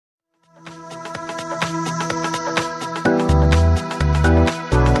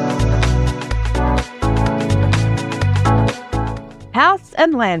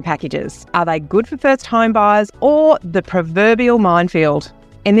and land packages. Are they good for first home buyers or the proverbial minefield?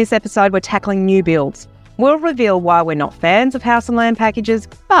 In this episode, we're tackling new builds. We'll reveal why we're not fans of house and land packages,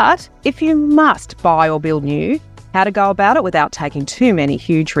 but if you must buy or build new, how to go about it without taking too many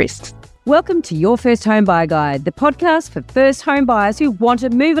huge risks. Welcome to Your First Home Buyer Guide, the podcast for first home buyers who want to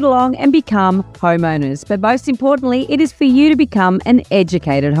move it along and become homeowners. But most importantly, it is for you to become an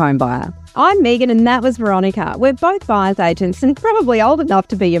educated home buyer. I'm Megan and that was Veronica. We're both buyer's agents and probably old enough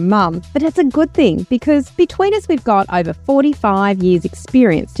to be your mum. But it's a good thing because between us we've got over 45 years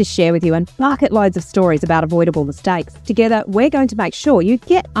experience to share with you and bucket loads of stories about avoidable mistakes. Together, we're going to make sure you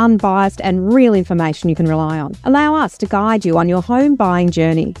get unbiased and real information you can rely on. Allow us to guide you on your home buying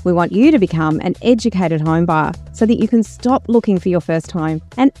journey. We want you to become an educated home buyer so that you can stop looking for your first home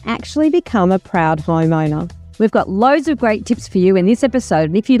and actually become a proud homeowner. We've got loads of great tips for you in this episode,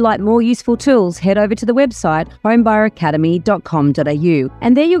 and if you'd like more useful tools, head over to the website homebuyeracademy.com.au,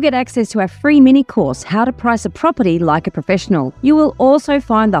 and there you'll get access to our free mini course, How to Price a Property Like a Professional. You will also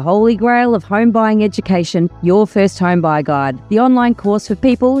find the holy grail of home buying education, Your First Home Buyer Guide, the online course for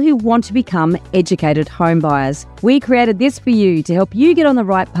people who want to become educated home buyers. We created this for you to help you get on the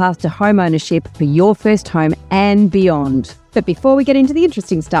right path to home ownership for your first home and beyond. But before we get into the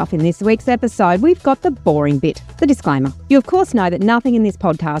interesting stuff in this week's episode, we've got the boring bit, the disclaimer. You of course know that nothing in this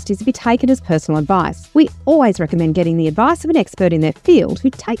podcast is to be taken as personal advice. We always recommend getting the advice of an expert in their field who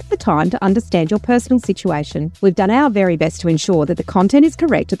takes the time to understand your personal situation. We've done our very best to ensure that the content is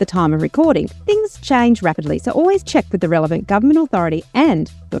correct at the time of recording. Things change rapidly, so always check with the relevant government authority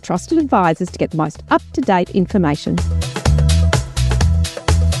and your trusted advisors to get the most up-to-date information.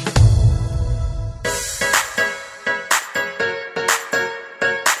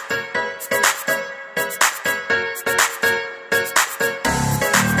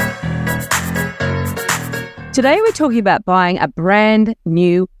 Today we're talking about buying a brand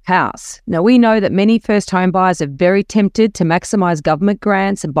new house. Now we know that many first home buyers are very tempted to maximise government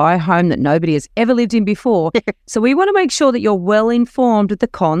grants and buy a home that nobody has ever lived in before. So we want to make sure that you're well informed of the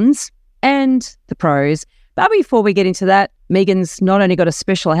cons and the pros. But before we get into that, Megan's not only got a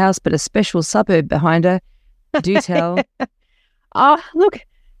special house but a special suburb behind her. Do tell. Oh, look,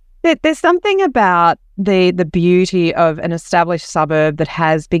 there's something about the beauty of an established suburb that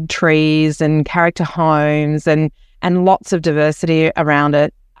has big trees and character homes and lots of diversity around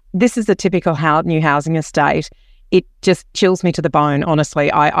it. This is a typical new housing estate. It just chills me to the bone,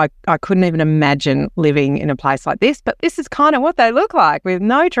 honestly. I couldn't even imagine living in a place like this, but this is kind of what they look like, with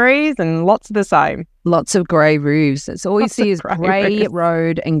no trees and lots of the same. Lots of grey roofs. That's all you see is grey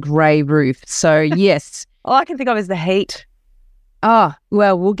road and grey roof. So yes. All I can think of is the heat. Oh,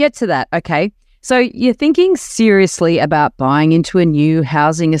 well, we'll get to that. Okay. So you're thinking seriously about buying into a new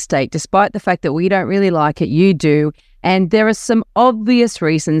housing estate, despite the fact that we don't really like it, you do. And there are some obvious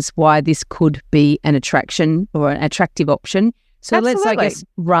reasons why this could be an attraction or an attractive option. So Absolutely. Let's, I guess,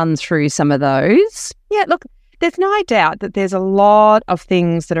 run through some of those. Yeah, look, there's no doubt that there's a lot of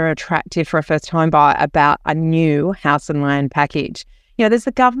things that are attractive for a first home buyer about a new house and land package. You know, there's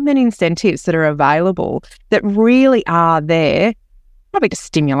the government incentives that are available that really are there probably to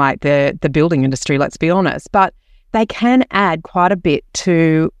stimulate the building industry, let's be honest, but they can add quite a bit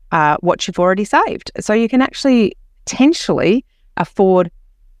to what you've already saved. So you can actually potentially afford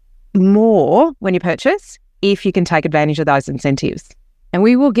more when you purchase if you can take advantage of those incentives. And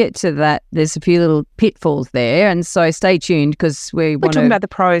we will get to that. There's a few little pitfalls there, and so stay tuned because we're talking about the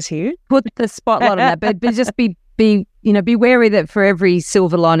pros here. Put the spotlight on that, but just be wary that for every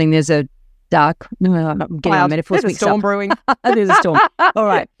silver lining there's a dark. No, I'm getting my metaphors mixed up. There's a storm brewing. There's a storm. All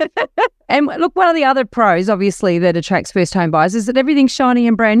right. And look, one of the other pros, obviously, that attracts first home buyers is that everything's shiny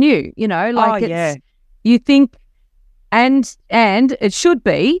and brand new. You know, like you think, and it should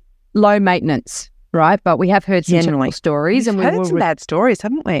be low maintenance, right? But we have heard some general stories, We've heard some bad stories,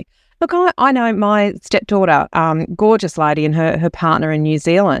 haven't we? Look, I know my stepdaughter, gorgeous lady, and her partner in New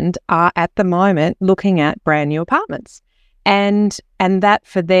Zealand are at the moment looking at brand new apartments. And that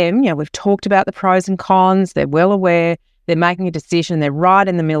for them, you know, we've talked about the pros and cons. They're well aware. They're making a decision. They're right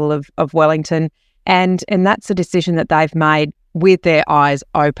in the middle of Wellington. And that's a decision that they've made with their eyes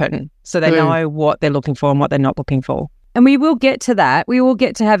open. So they know what they're looking for and what they're not looking for. And we will get to that. We will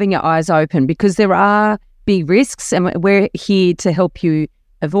get to having your eyes open because there are big risks and we're here to help you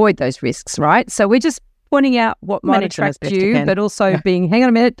avoid those risks, right? So we're just pointing out what might attract you, but also being, hang on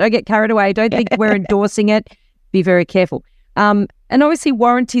a minute, don't get carried away. Don't think we're endorsing it. Be very careful. And obviously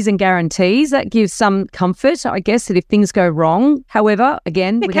warranties and guarantees, that gives some comfort, I guess, that if things go wrong. However,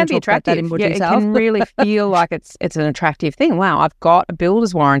 again, we can talk about that in more detail. It can really feel like it's an attractive thing. Wow, I've got a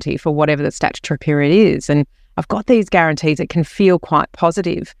builder's warranty for whatever the statutory period is, and I've got these guarantees. It can feel quite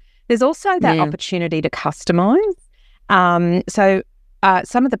positive. There's also that opportunity to customise. So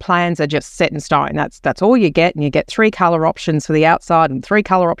some of the plans are just set in stone. That's all you get, and you get 3 colour options for the outside and 3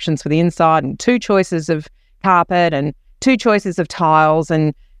 colour options for the inside, and 2 choices of carpet and 2 choices of tiles.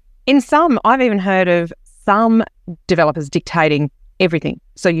 And in some, I've even heard of some developers dictating everything.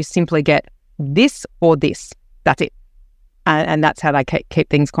 So you simply get this or this. That's it. And that's how they keep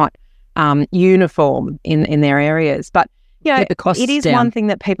things quite uniform in their areas. But it is down. One thing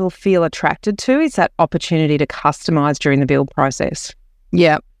that people feel attracted to is that opportunity to customise during the build process.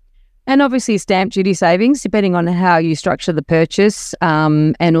 Yeah. And obviously stamp duty savings, depending on how you structure the purchase,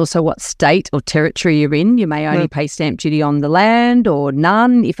 and also what state or territory you're in. You may only pay stamp duty on the land or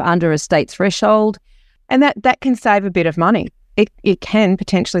none if under a state threshold. And that can save a bit of money. It can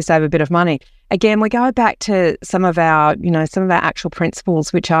potentially save a bit of money. Again, we go back to some of our actual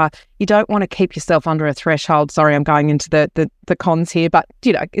principles, which are you don't want to keep yourself under a threshold. Sorry, I'm going into the cons here, but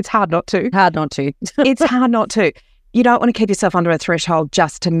it's hard not to. Hard not to. It's hard not to. You don't want to keep yourself under a threshold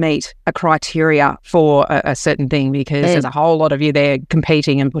just to meet a criteria for a certain thing, because there's a whole lot of you there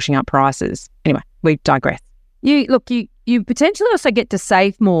competing and pushing up prices. Anyway, we digress. You potentially also get to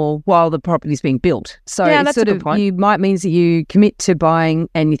save more while the property is being built. So that's a good point. You might means that you commit to buying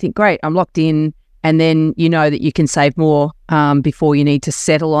and you think, great, I'm locked in, and then you know that you can save more before you need to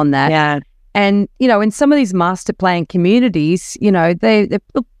settle on that. Yeah. And, in some of these master plan communities, they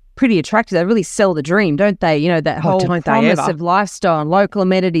look pretty attractive. They really sell the dream, don't they? That whole promise of lifestyle and local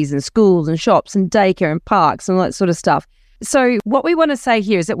amenities and schools and shops and daycare and parks and all that sort of stuff. So what we want to say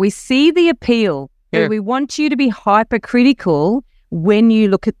here is that we see the appeal. Yeah. We want you to be hypercritical when you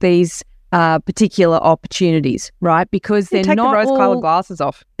look at these particular opportunities, right? Because they're take not the rose-coloured glasses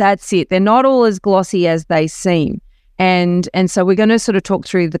off. That's it. They're not all as glossy as they seem. And so we're going to sort of talk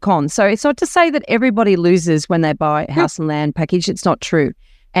through the cons. So it's not to say that everybody loses when they buy a house and land package. It's not true.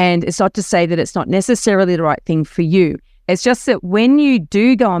 And it's not to say that it's not necessarily the right thing for you. It's just that when you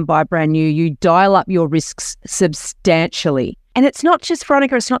do go and buy brand new, you dial up your risks substantially. And it's not just,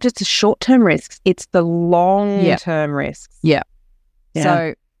 Veronica, it's not just the short-term risks, it's the long-term risks. Yeah.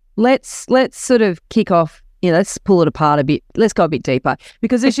 So let's sort of kick off, let's pull it apart a bit. Let's go a bit deeper,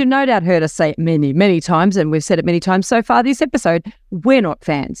 because as you've no doubt heard us say it many, many times, and we've said it many times so far this episode, we're not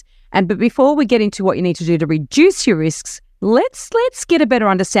fans. But before we get into what you need to do to reduce your risks, let's get a better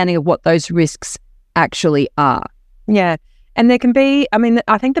understanding of what those risks actually are. Yeah. And there can be,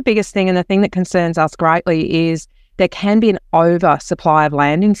 I think the biggest thing and the thing that concerns us greatly is there can be an oversupply of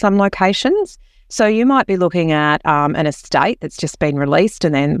land in some locations. So you might be looking at an estate that's just been released,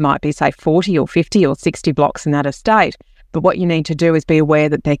 and then might be, say, 40 or 50 or 60 blocks in that estate. But what you need to do is be aware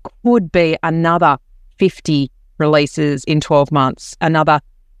that there could be another 50 releases in 12 months, another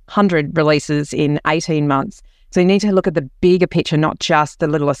 100 releases in 18 months. So you need to look at the bigger picture, not just the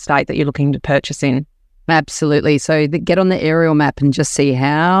little estate that you're looking to purchase in. Absolutely. So get on the aerial map and just see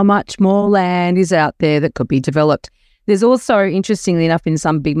how much more land is out there that could be developed. There's also, interestingly enough, in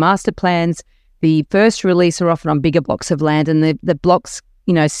some big master plans, the first release are often on bigger blocks of land, and the blocks,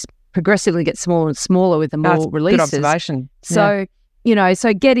 progressively get smaller and smaller with the more releases. Good observation. So, you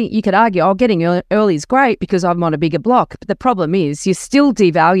could argue, getting early is great because I'm on a bigger block. But the problem is you're still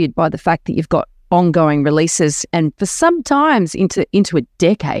devalued by the fact that you've got ongoing releases, and for some times into a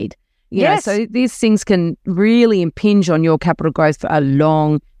decade. So these things can really impinge on your capital growth for a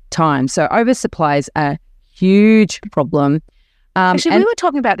long time. So oversupply is a huge problem. Actually, we were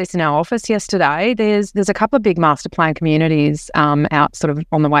talking about this in our office yesterday. There's a couple of big master plan communities out sort of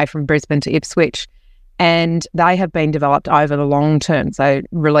on the way from Brisbane to Ipswich, and they have been developed over the long term. So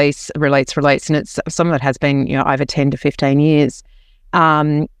release, and it's some of it has been over 10 to 15 years.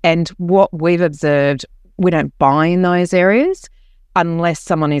 And what we've observed, we don't buy in those areas unless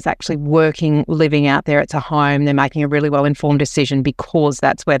someone is actually working, living out there. It's a home. They're making a really well-informed decision because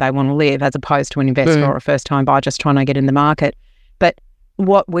that's where they want to live, as opposed to an investor or a first-time buyer just trying to get in the market. But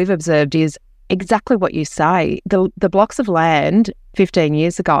what we've observed is exactly what you say. The blocks of land 15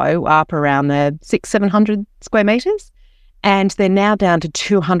 years ago were up around the 600-700 square metres, and they're now down to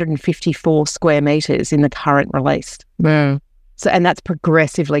 254 square metres in the current release. Yeah. So, and that's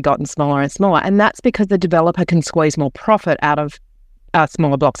progressively gotten smaller and smaller, and that's because the developer can squeeze more profit out of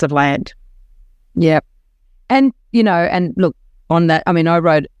smaller blocks of land. Yeah. And, and look, on that, I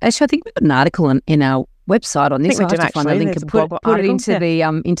wrote, actually, I think we've got an article in our website on this. I have to find the link and put it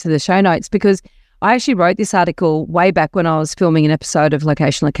into the show notes, because I actually wrote this article way back when I was filming an episode of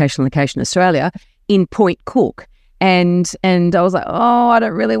Location Australia in Point Cook. And I was like, I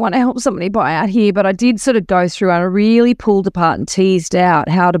don't really want to help somebody buy out here. But I did sort of go through and I really pulled apart and teased out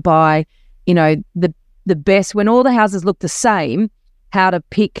how to buy, the the best, when all the houses look the same, how to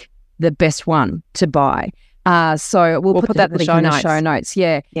pick the best one to buy. So we'll put that in the show notes.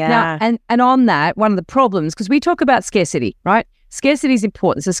 Yeah. Now, and on that, one of the problems, because we talk about scarcity, right? Scarcity is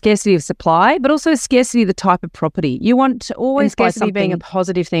important. So scarcity of supply, but also scarcity of the type of property. You want to always buy something being a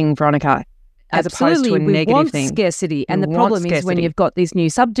positive thing, Veronica, as opposed to a negative thing. Scarcity. And the problem is when you've got these new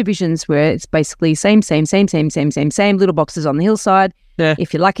subdivisions where it's basically same, little boxes on the hillside. Yeah.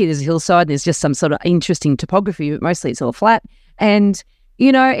 If you're lucky, there's a hillside, there's just some sort of interesting topography, but mostly it's all flat. And,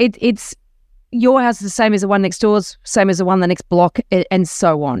 you know, it's your house is the same as the one next door's, same as the one the next block, and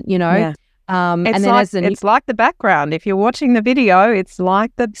so on, you know. Yeah. It's like the background. If you're watching the video, it's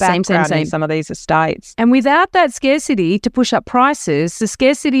like the background in some of these estates. And without that scarcity to push up prices, the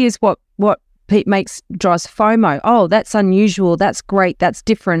scarcity is what drives FOMO. Oh, that's unusual. That's great. That's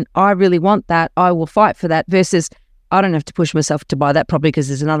different. I really want that. I will fight for that. Versus, I don't have to push myself to buy that property because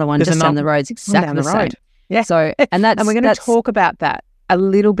there's another one down the road. It's exactly the same. Yeah. So, and we're going to talk about that a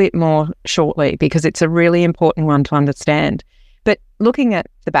little bit more shortly because it's a really important one to understand. But looking at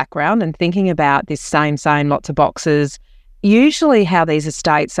the background and thinking about this same lots of boxes, usually how these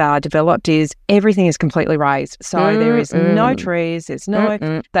estates are developed is everything is completely raised. So there is no trees,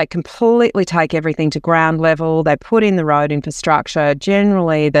 they completely take everything to ground level. They put in the road infrastructure.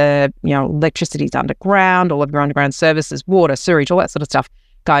 Generally, the electricity's underground, all of your underground services, water, sewage, all that sort of stuff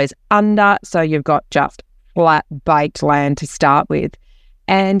goes under. So you've got just flat, baked land to start with.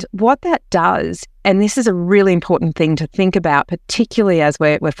 And what that does, and this is a really important thing to think about, particularly as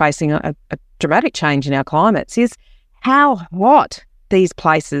we're facing a dramatic change in our climates, is how hot these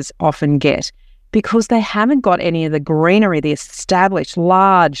places often get because they haven't got any of the greenery, the established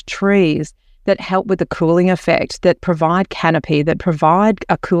large trees that help with the cooling effect, that provide canopy, that provide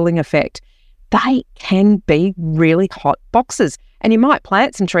a cooling effect. They can be really hot boxes. And you might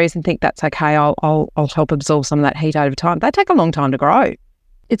plant some trees and think that's okay, I'll help absorb some of that heat over time. They take a long time to grow.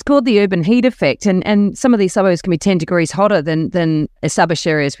 It's called the urban heat effect, and some of these suburbs can be 10 degrees hotter than established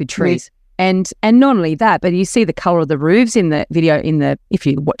areas with trees. And not only that, but you see the colour of the roofs in the video. If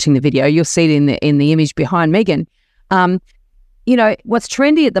you're watching the video, you'll see it in the image behind Megan. What's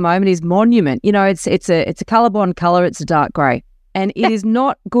trendy at the moment is monument. It's a colour-bond colour. It's a dark grey, and it is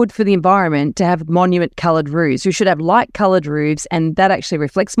not good for the environment to have monument-coloured roofs. We should have light-coloured roofs, and that actually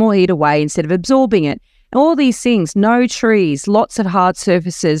reflects more heat away instead of absorbing it. All these things, no trees, lots of hard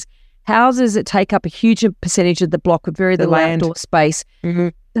surfaces, houses that take up a huge percentage of the block with very little outdoor space,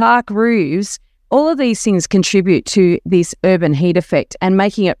 dark roofs, all of these things contribute to this urban heat effect and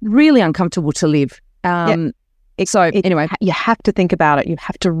making it really uncomfortable to live. Anyway, you have to think about it. You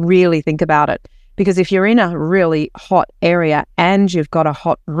have to really think about it because if you're in a really hot area and you've got a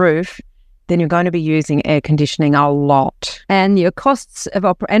hot roof, then you're going to be using air conditioning a lot. And your costs of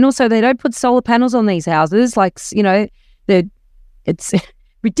and also they don't put solar panels on these houses. It's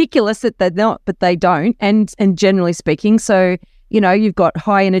ridiculous that they're not, but they don't. And generally speaking, so you've got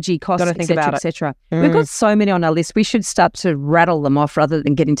high energy costs, etc. We've got so many on our list. We should start to rattle them off rather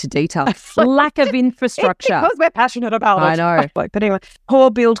than get into detail. Lack of infrastructure. Because we're passionate about it. I know. But anyway,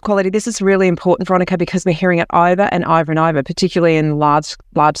 poor build quality. This is really important, Veronica, because we're hearing it over and over and over, particularly in large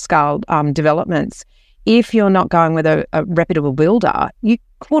scale developments. If you're not going with a reputable builder, you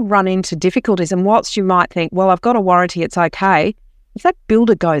could run into difficulties. And whilst you might think, well, I've got a warranty, it's okay. If that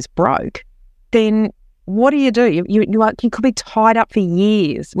builder goes broke, then what do? You could be tied up for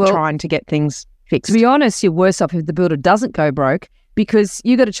years trying to get things fixed. To be honest, you're worse off if the builder doesn't go broke because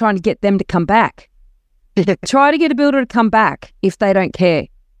you got to try and get them to come back. Try to get a builder to come back if they don't care,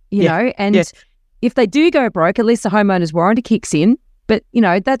 you know. And if they do go broke, at least the homeowner's warranty kicks in. But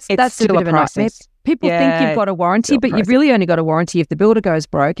that's a bit of a nightmare. People think you've got a warranty, but you've really only got a warranty if the builder goes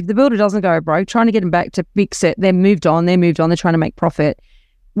broke. If the builder doesn't go broke, trying to get them back to fix it, they're moved on. They're trying to make profit.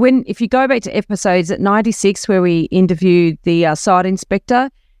 If you go back to episodes at 96 where we interviewed the site inspector,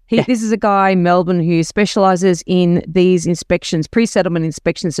 this is a guy in Melbourne who specialises in these inspections, pre-settlement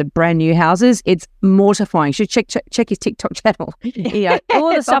inspections of brand new houses. It's mortifying. You should check his TikTok channel.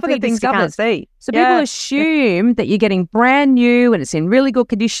 All the stuff he discovers. So people assume that you're getting brand new and it's in really good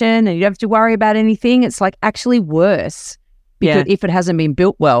condition and you don't have to worry about anything. It's like actually worse because if it hasn't been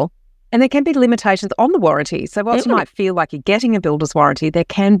built well. And there can be limitations on the warranty. So whilst you might feel like you're getting a builder's warranty, there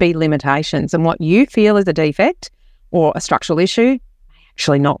can be limitations. And what you feel is a defect or a structural issue may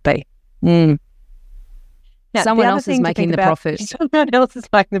actually not be. Now, someone else is making the profit. Someone else is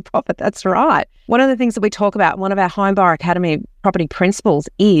making the profit. That's right. One of the things that we talk about, one of our Home Buyer Academy property principles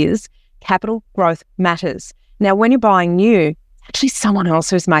is capital growth matters. Now, when you're buying new, it's actually someone else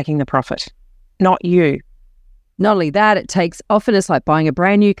who's making the profit, not you. Not only that, often it's like buying a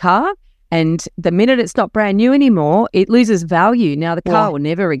brand new car. And the minute it's not brand new anymore, it loses value. Now, the car will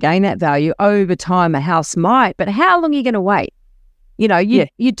never regain that value. Over time, a house might. But how long are you going to wait? You know, you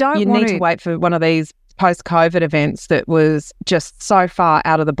don't You want need to wait for one of these post-COVID events that was just so far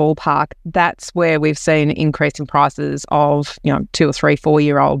out of the ballpark. That's where we've seen an increase in prices of, 2 or 3,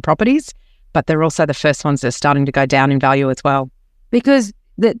 4-year-old properties. But they're also the first ones that are starting to go down in value as well. Because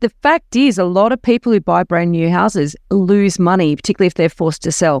the fact is, a lot of people who buy brand new houses lose money, particularly if they're forced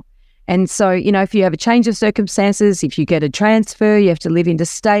to sell. And so, if you have a change of circumstances, if you get a transfer, you have to live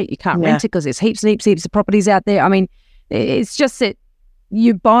interstate, you can't rent it because there's heaps and heaps of properties out there. I mean, it's just that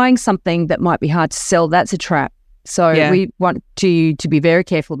you're buying something that might be hard to sell. That's a trap. So we want you to be very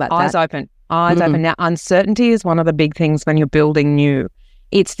careful about Eyes that. Eyes open. Now, uncertainty is one of the big things when you're building new.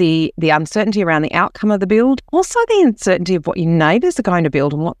 It's the uncertainty around the outcome of the build, also the uncertainty of what your neighbours are going to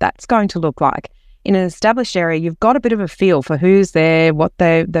build and what that's going to look like. In an established area, you've got a bit of a feel for who's there, what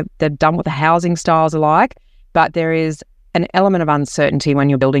they've done, what the housing styles are like, but there is an element of uncertainty when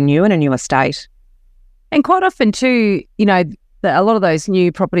you're building new in a new estate. And quite often too, a lot of those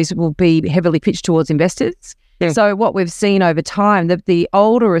new properties will be heavily pitched towards investors. Yeah. So what we've seen over time, the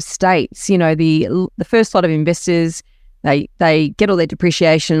older estates, the first lot of investors, they get all their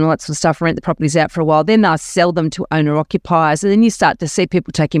depreciation and all that sort of stuff, rent the properties out for a while, then they'll sell them to owner-occupiers, and then you start to see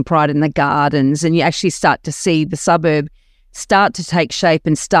people taking pride in the gardens, and you actually start to see the suburb start to take shape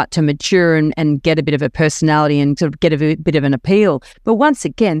and start to mature and get a bit of a personality and sort of get a bit of an appeal. But once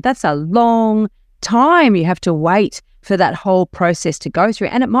again, that's a long time you have to wait for that whole process to go through,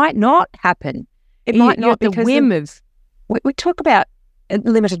 and it might not happen. It might not, because the whim of... We talk about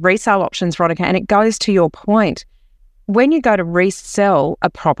limited resale options, Veronica, and it goes to your point. When you go to resell a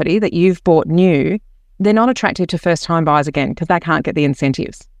property that you've bought new, they're not attractive to first-time buyers again because they can't get the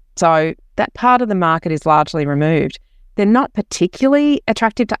incentives. So that part of the market is largely removed. They're not particularly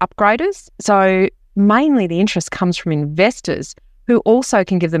attractive to upgraders. So mainly the interest comes from investors who also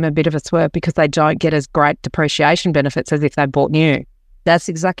can give them a bit of a swerve because they don't get as great depreciation benefits as if they bought new. That's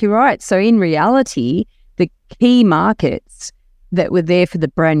exactly right. So in reality, the key markets that were there for the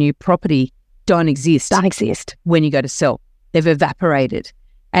brand new property don't exist when you go to sell. They've evaporated.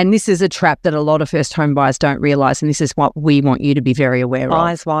 And this is a trap that a lot of first home buyers don't realise, and this is what we want you to be very aware of.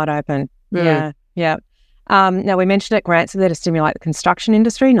 Eyes wide open. Yeah. Now, we mentioned it, grants are there to stimulate the construction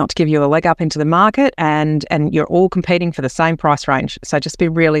industry, not to give you a leg up into the market, and you're all competing for the same price range. So just be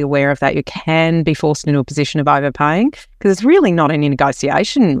really aware of that. You can be forced into a position of overpaying because it's really not any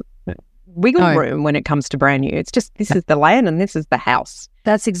negotiation wiggle room when it comes to brand new. It's just this is the land and this is the house.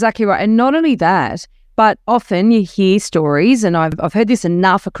 That's exactly right. And not only that, but often you hear stories, and I've heard this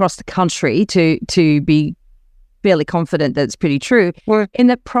enough across the country to be fairly confident that it's pretty true, in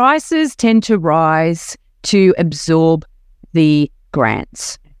that prices tend to rise to absorb the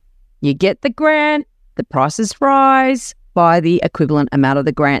grants. You get the grant, the prices rise by the equivalent amount of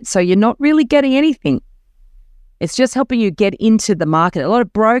the grant. So you're not really getting anything. It's just helping you get into the market. A lot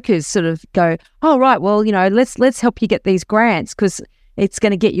of brokers sort of go, oh, right, well, let's help you get these grants because it's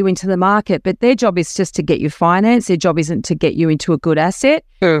going to get you into the market. But their job is just to get you finance. Their job isn't to get you into a good asset.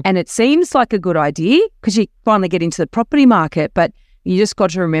 And it seems like a good idea because you finally get into the property market. But you just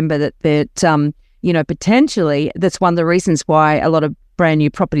got to remember that potentially that's one of the reasons why a lot of brand new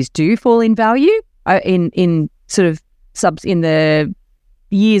properties do fall in value in sort of in the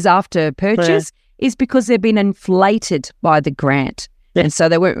years after purchase. Is because they've been inflated by the grant. And so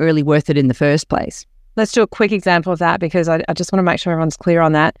they weren't really worth it in the first place. Let's do a quick example of that because I just want to make sure everyone's clear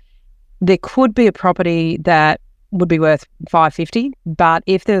on that. There could be a property that would be worth $550, but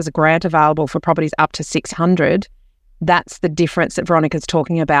if there's a grant available for properties up to $600, that's the difference that Veronica's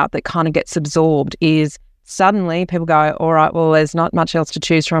talking about that kind of gets absorbed is suddenly people go, all right, well, there's not much else to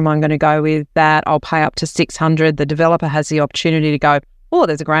choose from. I'm going to go with that. I'll pay up to $600. The developer has the opportunity to go, oh,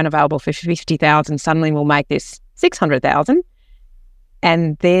 there's a grant available for $50,000. Suddenly we'll make this $600,000.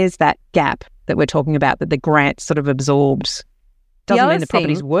 And there's that gap that we're talking about that the grant sort of absorbs. Doesn't mean the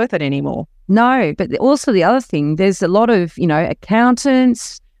property's worth it anymore. No, but also the other thing, there's a lot of,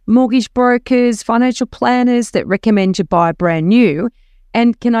 accountants, mortgage brokers, financial planners that recommend you buy brand new.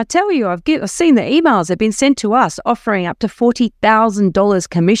 And can I tell you, I've seen the emails that have been sent to us offering up to $40,000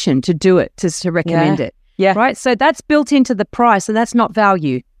 commission to do it, to recommend it. Yeah. Right. So that's built into the price, and that's not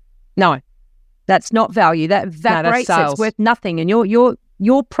value. No, that's not value. That evaporates. It's worth nothing. And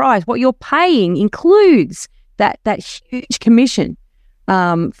your price, what you're paying, includes that huge commission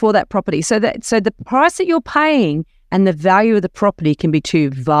for that property. So the price that you're paying and the value of the property can be two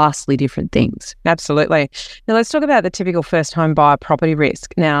vastly different things. Absolutely. Now let's talk about the typical first home buyer property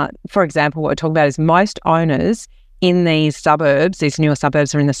risk. Now, for example, what we're talking about is most owners in these suburbs, these newer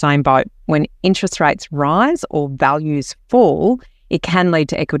suburbs are in the same boat. When interest rates rise or values fall, it can lead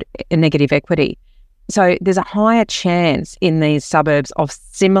to negative equity. So there's a higher chance in these suburbs of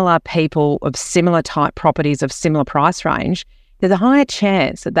similar people, of similar type properties, of similar price range. There's a higher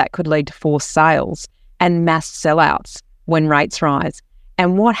chance that that could lead to forced sales and mass sellouts when rates rise.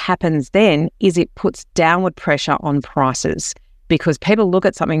 And what happens then is it puts downward pressure on prices, because people look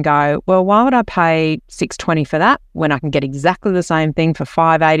at something and go, well, why would I pay $620 for that when I can get exactly the same thing for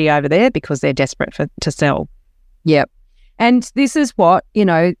 $580 over there, because they're desperate to sell. Yep. And this is what,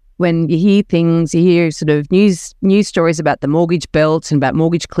 when you hear things, you hear sort of news stories about the mortgage belt and about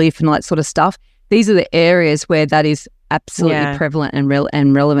mortgage cliff and all that sort of stuff. These are the areas where that is absolutely prevalent and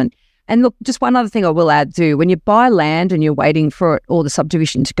relevant. And look, just one other thing I will add too, when you buy land and you're waiting for all the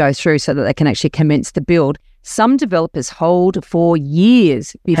subdivision to go through so that they can actually commence the build, some developers hold for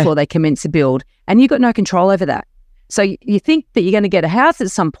years before they commence the build, and you've got no control over that. So you think that you're going to get a house at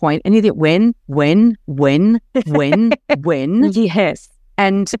some point, and you think when? Yes.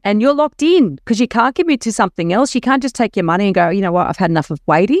 And you're locked in because you can't commit to something else. You can't just take your money and go, you know what, I've had enough of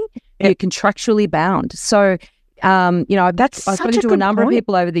waiting. Yep. You're contractually bound. So, I've spoken to a number of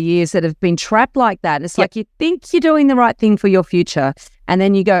people over the years that have been trapped like that. It's like you think you're doing the right thing for your future, and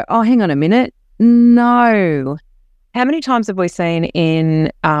then you go, oh, hang on a minute. No. How many times have we seen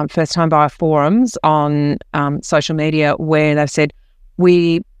in first-time buyer forums on social media where they've said,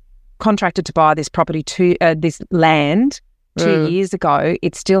 we contracted to buy this property, this land 2 years ago,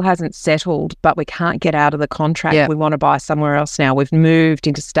 it still hasn't settled, but we can't get out of the contract. Yeah. We want to buy somewhere else now. We've moved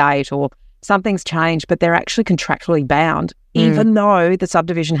interstate or something's changed, but they're actually contractually bound, even though the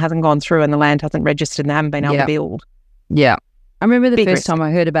subdivision hasn't gone through and the land hasn't registered and they haven't been able to build. Yeah. I remember the first time I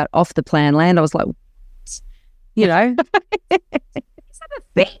heard about off-the-plan land, I was like, is that a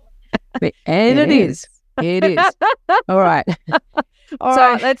thing? And it is. It is. All right. All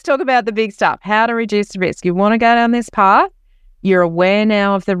right, let's talk about the big stuff. How to reduce the risk. You want to go down this path. You're aware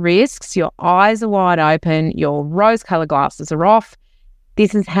now of the risks. Your eyes are wide open. Your rose-coloured glasses are off.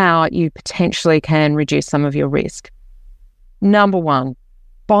 This is how you potentially can reduce some of your risk. Number one,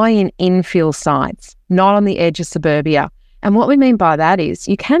 buy in infill sites, not on the edge of suburbia. And what we mean by that is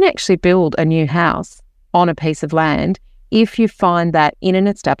you can actually build a new house on a piece of land if you find that in an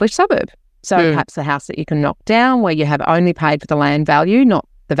established suburb. So perhaps a house that you can knock down where you have only paid for the land value, not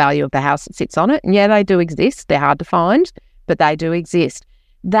the value of the house that sits on it. And yeah, they do exist. They're hard to find, but they do exist.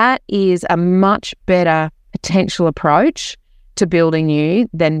 That is a much better potential approach to building new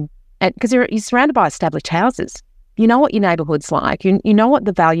than, because you're surrounded by established houses. You know what your neighbourhood's like. You know what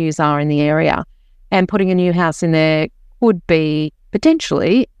the values are in the area, and putting a new house in there would be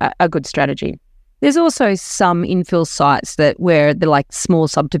potentially a good strategy. There's also some infill sites where they're like small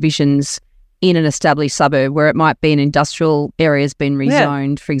subdivisions in an established suburb where it might be an industrial area has been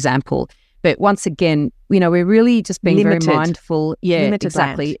rezoned, for example. But once again, we're really just being very mindful. Yeah, limited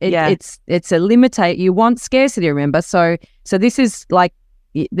exactly. It's a limitate. You want scarcity, remember? So this is like,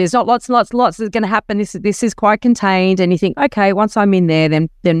 there's not lots and lots and lots that's going to happen. This is quite contained, and you think, okay, once I'm in there,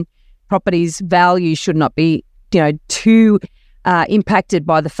 then property's value should not be too impacted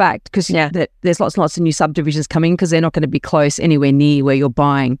by the fact because that there's lots and lots of new subdivisions coming because they're not going to be close anywhere near where you're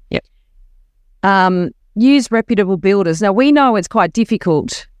buying. Yep. Use reputable builders. Now, we know it's quite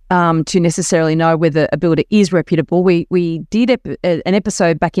difficult to necessarily know whether a builder is reputable. We did an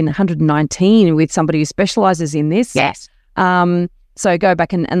episode back in 119 with somebody who specialises in this. Yes. So go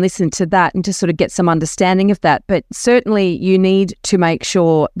back and listen to that and just sort of get some understanding of that. But certainly you need to make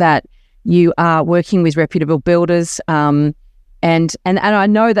sure that you are working with reputable builders. And I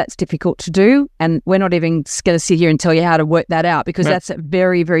know that's difficult to do, and we're not even going to sit here and tell you how to work that out because that's a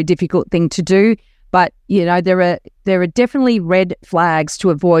very, very difficult thing to do. But, there are definitely red flags to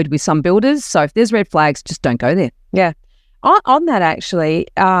avoid with some builders. So if there's red flags, just don't go there. Yeah. On that, actually,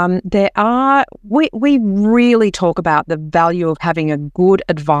 we really talk about the value of having a good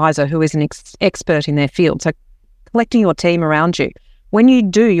advisor who is an expert in their field. So collecting your team around you. When you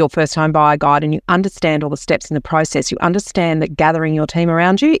do your first home buyer guide and you understand all the steps in the process, you understand that gathering your team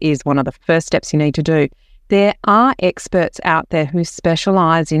around you is one of the first steps you need to do. There are experts out there who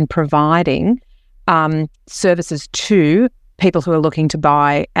specialise in providing services to people who are looking to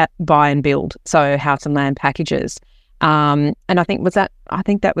buy and build, so house and land packages. And I think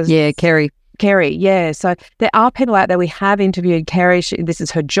that was Kerry, yeah. So there are people out there. We have interviewed Kerry. This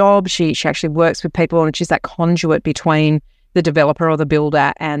is her job. She actually works with people, and she's that conduit between the developer or the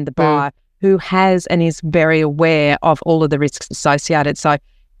builder and the buyer who has and is very aware of all of the risks associated. So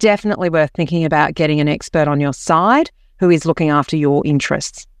definitely worth thinking about getting an expert on your side who is looking after your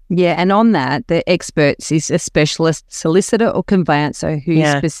interests. Yeah, and on that, the expert is a specialist solicitor or conveyancer who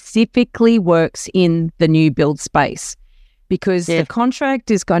specifically works in the new build space, because the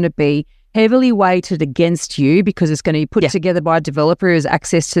contract is going to be heavily weighted against you because it's going to be put together by a developer who has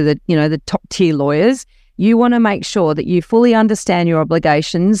access to the top tier lawyers. You want to make sure that you fully understand your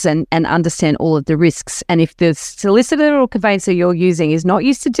obligations and understand all of the risks. And if the solicitor or conveyancer you're using is not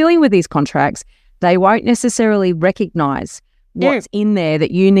used to dealing with these contracts, they won't necessarily recognise what's in there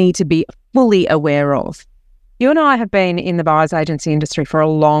that you need to be fully aware of. You and I have been in the buyer's agency industry for a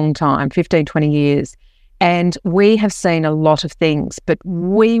long time, 15, 20 years, and we have seen a lot of things, but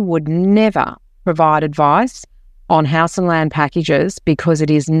we would never provide advice on house and land packages because it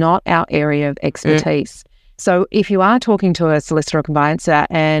is not our area of expertise. So if you are talking to a solicitor or conveyancer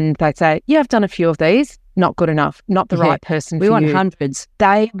and they say, I've done a few of these, not good enough, not the right person for you. We want hundreds.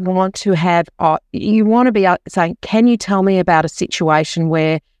 They want to have, you want to be saying, can you tell me about a situation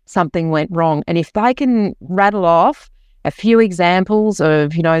where something went wrong? And if they can rattle off a few examples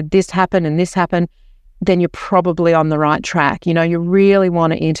of, this happened and this happened, then you're probably on the right track. You really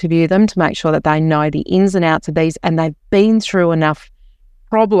want to interview them to make sure that they know the ins and outs of these and they've been through enough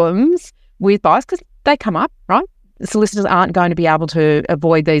problems with buyers, because they come up, right? The solicitors aren't going to be able to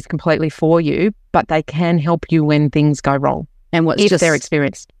avoid these completely for you, but they can help you when things go wrong. And if they're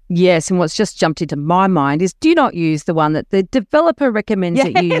experienced. Yes, and what's just jumped into my mind is do not use the one that the developer recommends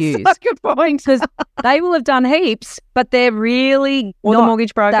that you use. That's a good point. Because they will have done heaps, but they're really or not the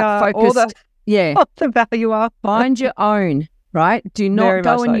mortgage broker, that focused. What the value are. Find your own, right? Do not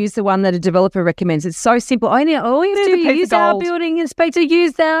go and use the one that a developer recommends. It's so simple. All you have to do is use our building inspector,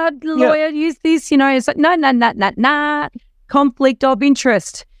 use our lawyer, use this, it's like, no. Conflict of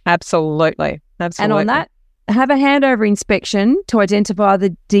interest. Absolutely. And on that, have a handover inspection to identify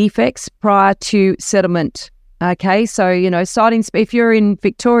the defects prior to settlement. Okay, so, if you're in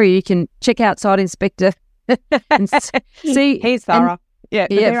Victoria, you can check out Site Inspector and see. He's thorough.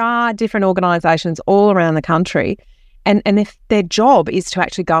 There are different organisations all around the country. And if their job is to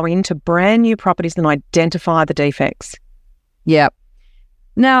actually go into brand new properties and identify the defects. Yeah.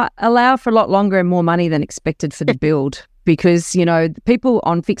 Now, allow for a lot longer and more money than expected for the build because, people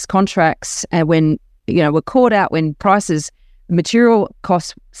on fixed contracts when, were caught out when material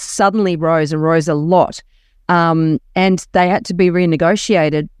costs suddenly rose a lot and they had to be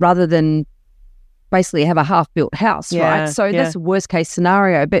renegotiated rather than basically have a half-built house, right? So that's a worst-case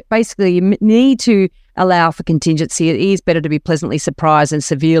scenario. But basically, you need to allow for contingency. It is better to be pleasantly surprised and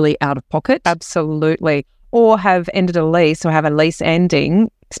severely out of pocket. Absolutely. Or have ended a lease or have a lease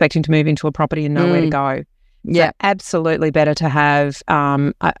ending, expecting to move into a property and know where to go. Yeah. So absolutely better to have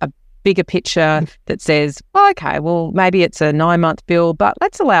a bigger picture that says, okay, well, maybe it's a 9-month build, but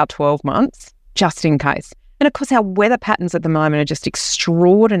let's allow 12 months just in case. And of course, our weather patterns at the moment are just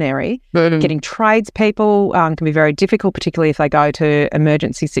extraordinary. Getting tradespeople can be very difficult, particularly if they go to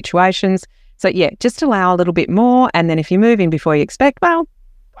emergency situations. So, just allow a little bit more. And then if you move in before you expect,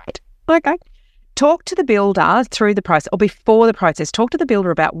 wait. Okay. Talk to the builder through the process or before the process. Talk to the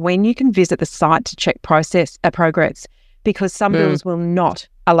builder about when you can visit the site to check progress, because some builders will not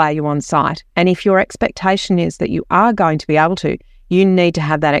allow you on site. And if your expectation is that you are going to be able to, you need to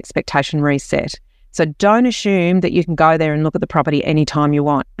have that expectation reset. So don't assume that you can go there and look at the property anytime you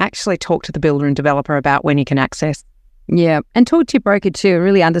want. Actually talk to the builder and developer about when you can access. Yeah, and talk to your broker too and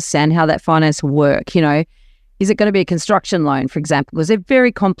really understand how that finance will work. Is it going to be a construction loan, for example? Because they're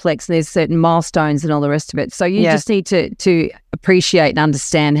very complex and there's certain milestones and all the rest of it. So you just need to appreciate and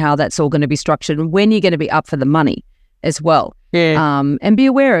understand how that's all going to be structured and when you're going to be up for the money as well. Yeah. And be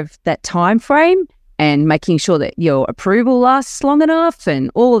aware of that time frame and making sure that your approval lasts long enough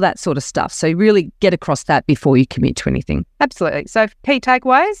and all of that sort of stuff. So really get across that before you commit to anything. Absolutely. So key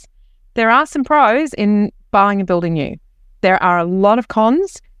takeaways, there are some pros in buying and building new. There are a lot of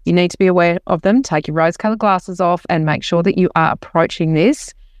cons. You need to be aware of them. Take your rose-coloured glasses off and make sure that you are approaching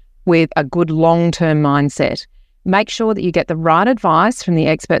this with a good long-term mindset. Make sure that you get the right advice from the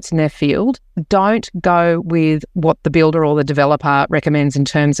experts in their field. Don't go with what the builder or the developer recommends in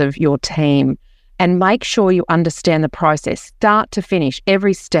terms of your team. And make sure you understand the process, start to finish,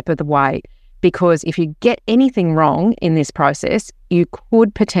 every step of the way. Because if you get anything wrong in this process, you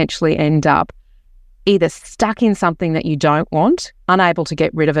could potentially end up either stuck in something that you don't want, unable to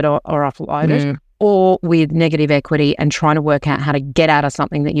get rid of it or offload it, or with negative equity and trying to work out how to get out of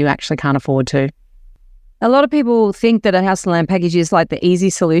something that you actually can't afford to. A lot of people think that a house and land package is like the easy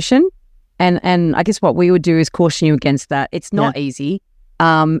solution. And I guess what we would do is caution you against that. It's not easy.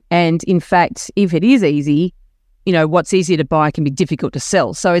 And in fact, if it is easy, what's easy to buy can be difficult to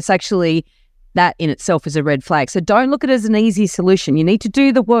sell. So it's actually that in itself is a red flag. So don't look at it as an easy solution. You need to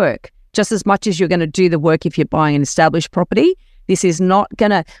do the work just as much as you're going to do the work if you're buying an established property. This is not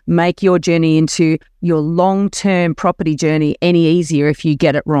going to make your journey into your long-term property journey any easier if you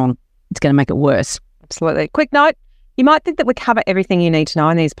get it wrong. It's going to make it worse. Absolutely. Quick note, you might think that we cover everything you need to know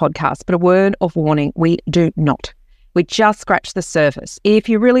in these podcasts, but a word of warning, we do not. We just scratch the surface. If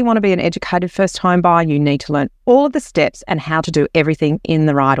you really want to be an educated first home buyer, you need to learn all of the steps and how to do everything in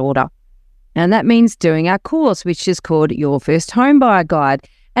the right order. And that means doing our course, which is called Your First Home Buyer Guide.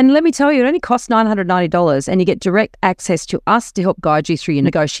 And let me tell you, it only costs $990 and you get direct access to us to help guide you through your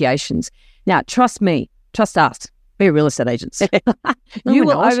negotiations. Now, trust me, trust us. We're real estate agents. You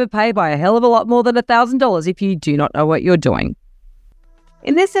will overpay by a hell of a lot more than $1,000 if you do not know what you're doing.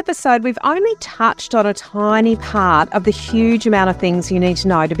 In this episode, we've only touched on a tiny part of the huge amount of things you need to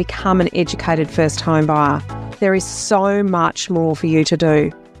know to become an educated first home buyer. There is so much more for you to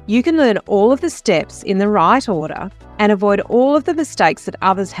do. You can learn all of the steps in the right order and avoid all of the mistakes that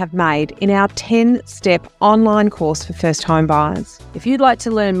others have made in our 10-step online course for first home buyers. If you'd like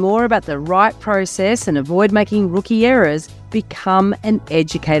to learn more about the right process and avoid making rookie errors, become an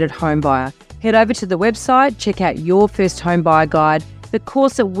educated home buyer. Head over to the website, check out Your First Home Buyer Guide, the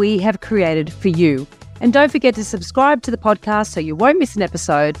course that we have created for you. And don't forget to subscribe to the podcast so you won't miss an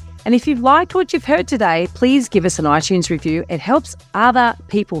episode. And if you've liked what you've heard today, please give us an iTunes review. It helps other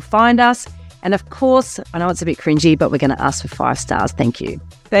people find us. And of course, I know it's a bit cringy, but we're going to ask for 5 stars. Thank you.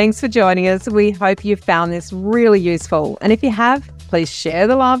 Thanks for joining us. We hope you found this really useful. And if you have, please share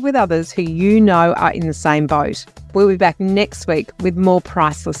the love with others who you know are in the same boat. We'll be back next week with more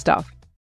priceless stuff.